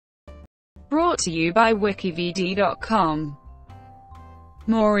Brought to you by WikiVidi.com.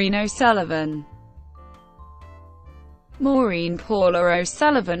 Maureen O'Sullivan. Maureen Paula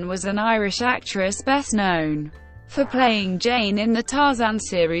O'Sullivan was an Irish actress best known for playing Jane in the Tarzan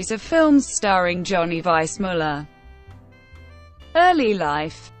series of films starring Johnny Weissmuller. Early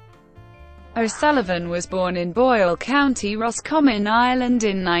life. O'Sullivan was born in Boyle County, Roscommon, Ireland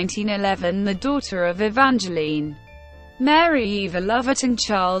in 1911, the daughter of Evangeline Mary Eva Lovett and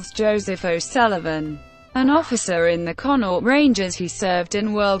Charles Joseph O'Sullivan, an officer in the Connaught Rangers who served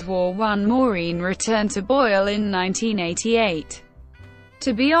in World War I. Maureen returned to Boyle in 1988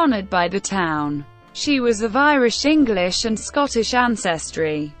 to be honoured by the town. She was of Irish, English and Scottish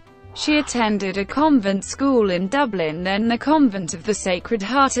ancestry. She attended a convent school in Dublin, then the Convent of the Sacred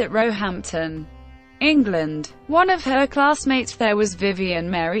Heart at Roehampton, England. One of her classmates there was Vivian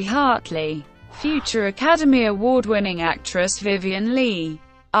Mary Hartley, future Academy Award-winning actress Vivien Leigh.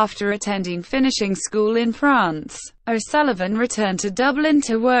 After attending finishing school in France, O'Sullivan returned to Dublin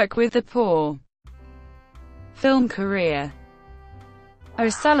to work with the poor. Film career.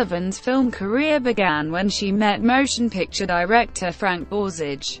 O'Sullivan's film career began when she met motion picture director Frank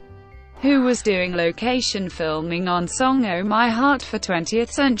Borzage, who was doing location filming on Song Oh My Heart for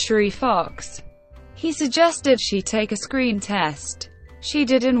 20th Century Fox. He suggested she take a screen test. She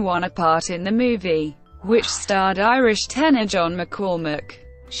did and won a part in the movie, which starred Irish tenor John McCormack.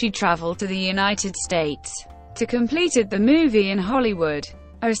 She traveled to the United States to completed the movie in Hollywood.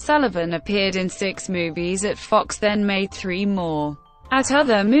 O'Sullivan appeared in 6 movies at Fox, then made 3 more at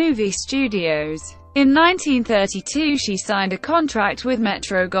other movie studios. In 1932 she signed a contract with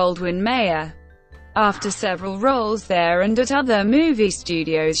Metro-Goldwyn-Mayer. After several roles there and at other movie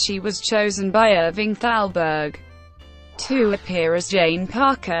studios, she was chosen by Irving Thalberg to appear as Jane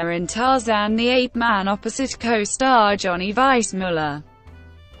Parker in Tarzan the Ape Man opposite co-star Johnny Weissmuller.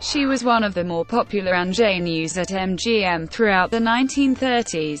 She was one of the more popular ingenues at MGM throughout the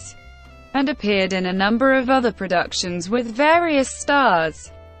 1930s, and appeared in a number of other productions with various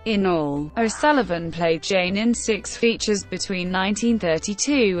stars. In all, O'Sullivan played Jane in 6 features between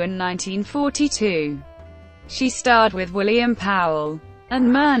 1932 and 1942. She starred with William Powell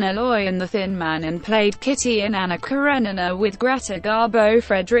and Myrna Loy in The Thin Man, and played Kitty in Anna Karenina with Greta Garbo,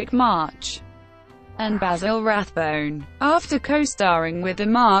 Frederick March, and Basil Rathbone, after co-starring with the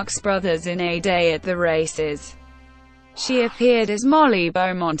Marx Brothers in A Day at the Races. She appeared as Molly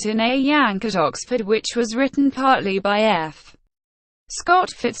Beaumont in A Yank at Oxford, which was written partly by F. Scott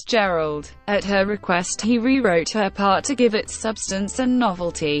Fitzgerald. At her request, he rewrote her part to give it substance and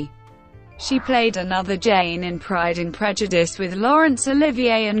novelty. She played another Jane in Pride and Prejudice with Laurence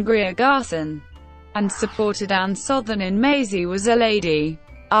Olivier and Greer Garson, and supported Anne Southern in Maisie Was a Lady.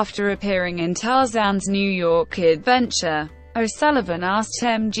 After appearing in Tarzan's New York adventure, O'Sullivan asked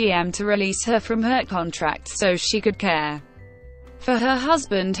MGM to release her from her contract so she could care for her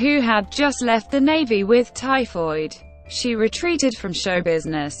husband, who had just left the Navy with typhoid. She retreated from show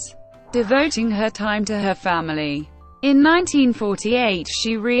business, devoting her time to her family. In 1948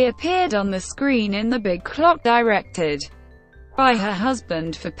 she reappeared on the screen in The Big Clock, directed by her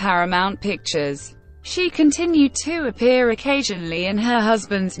husband for Paramount Pictures. She continued to appear occasionally in her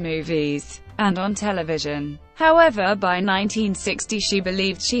husband's movies, and on television. However, by 1960 she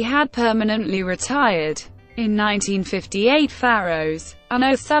believed she had permanently retired. In 1958 Farrow's and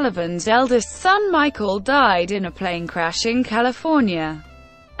O'Sullivan's eldest son Michael died in a plane crash in California.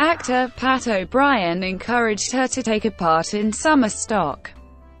 Actor Pat O'Brien encouraged her to take a part in Summer Stock,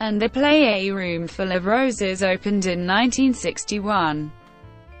 and the play A Room Full of Roses opened in 1961.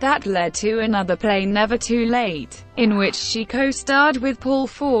 That led to another play, Never Too Late, in which she co-starred with Paul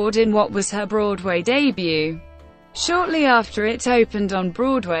Ford in what was her Broadway debut. Shortly after it opened on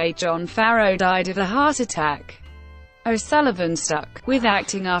Broadway, John Farrow died of a heart attack. O'Sullivan stuck with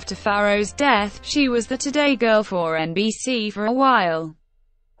acting after Farrow's death. She was the Today Girl for NBC for a while,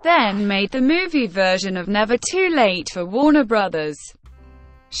 then made the movie version of Never Too Late for Warner Brothers.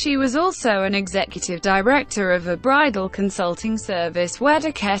 She was also an executive director of a bridal consulting service,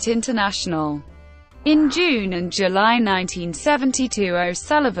 Wedicott International. In June and July 1972,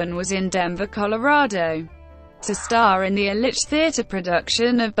 O'Sullivan was in Denver, Colorado, to star in the Ilitch Theatre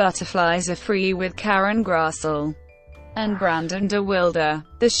production of Butterflies Are Free with Karen Grassel and Brandon DeWilde.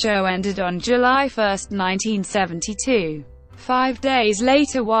 The show ended on July 1, 1972. 5 days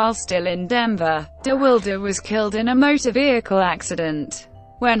later, while still in Denver, DeWilde was killed in a motor vehicle accident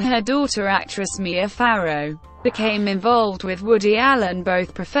when her daughter, actress Mia Farrow, became involved with Woody Allen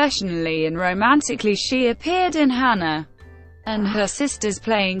both professionally and romantically. She appeared in Hannah and Her Sisters,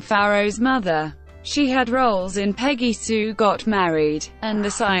 playing Farrow's mother. She had roles in Peggy Sue Got Married, and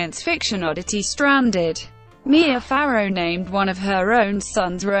the science fiction oddity Stranded. Mia Farrow named one of her own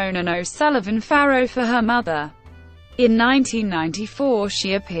sons Ronan O'Sullivan Farrow for her mother. In 1994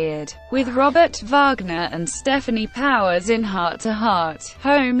 she appeared, with Robert Wagner and Stephanie Powers in Heart to Heart,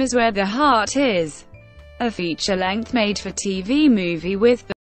 Home is Where the Heart Is, a feature-length made-for-TV movie with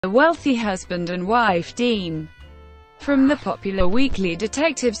the wealthy husband and wife Dean, from the popular weekly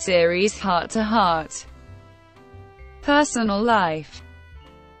detective series Heart to Heart. Personal life.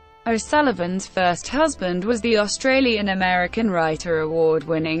 O'Sullivan's first husband was the Australian-American writer,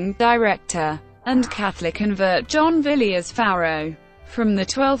 award-winning director, and Catholic convert John Villiers Farrow, from the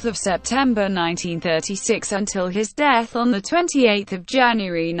 12th of September 1936 until his death on the 28th of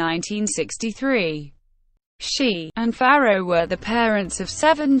January 1963. She and Farrow were the parents of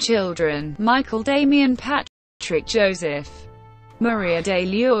 7 children: Michael, Damien, Patrick, Joseph, Maria de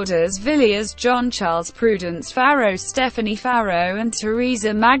Lourdes Villiers, John Charles, Prudence Farrow, Stephanie Farrow, and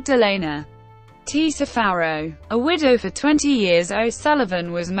Teresa Magdalena Tisa Farrow. A widow for 20 years,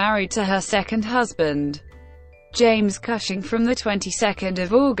 O'Sullivan was married to her second husband, James Cushing, from the 22nd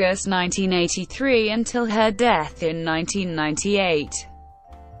of August 1983 until her death in 1998.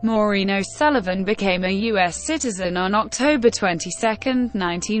 Maureen O'Sullivan became a U.S. citizen on October 22,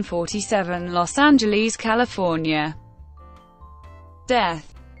 1947, Los Angeles, California. Death.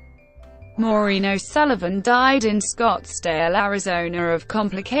 Maureen O'Sullivan died in Scottsdale, Arizona of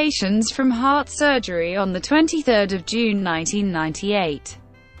complications from heart surgery on 23 June 1998.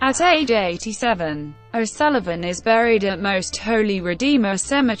 At age 87, O'Sullivan is buried at Most Holy Redeemer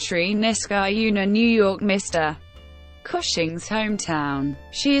Cemetery, Niskayuna, New York, Mr. Cushing's hometown.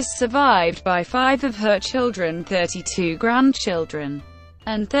 She is survived by 5 of her children, 32 grandchildren,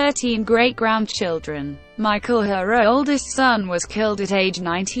 and 13 great-grandchildren. Michael, her oldest son, was killed at age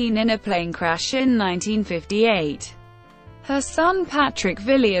 19 in a plane crash in 1958. Her son Patrick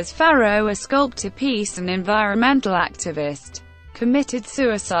Villiers Farrow, a sculptor, peace and environmental activist, committed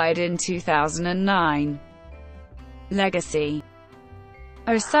suicide in 2009. Legacy.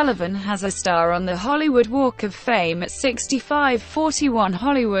 O'Sullivan has a star on the Hollywood Walk of Fame at 6541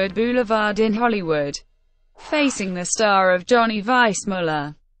 Hollywood Boulevard in Hollywood, facing the star of Johnny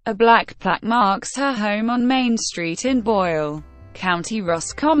Weissmuller. A black plaque marks her home on Main Street in Boyle, County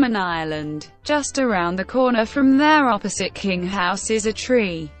Roscommon, Ireland. Just around the corner from there, opposite King House, is a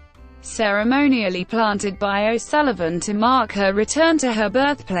tree, ceremonially planted by O'Sullivan to mark her return to her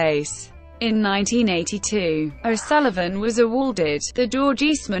birthplace. In 1982, O'Sullivan was awarded the George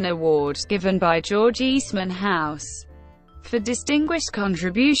Eastman Award, given by George Eastman House, for distinguished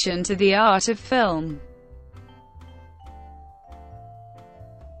contribution to the art of film.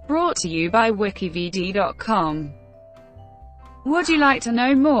 Brought to you by WikiVidi.com. Would you like to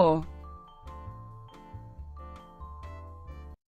know more?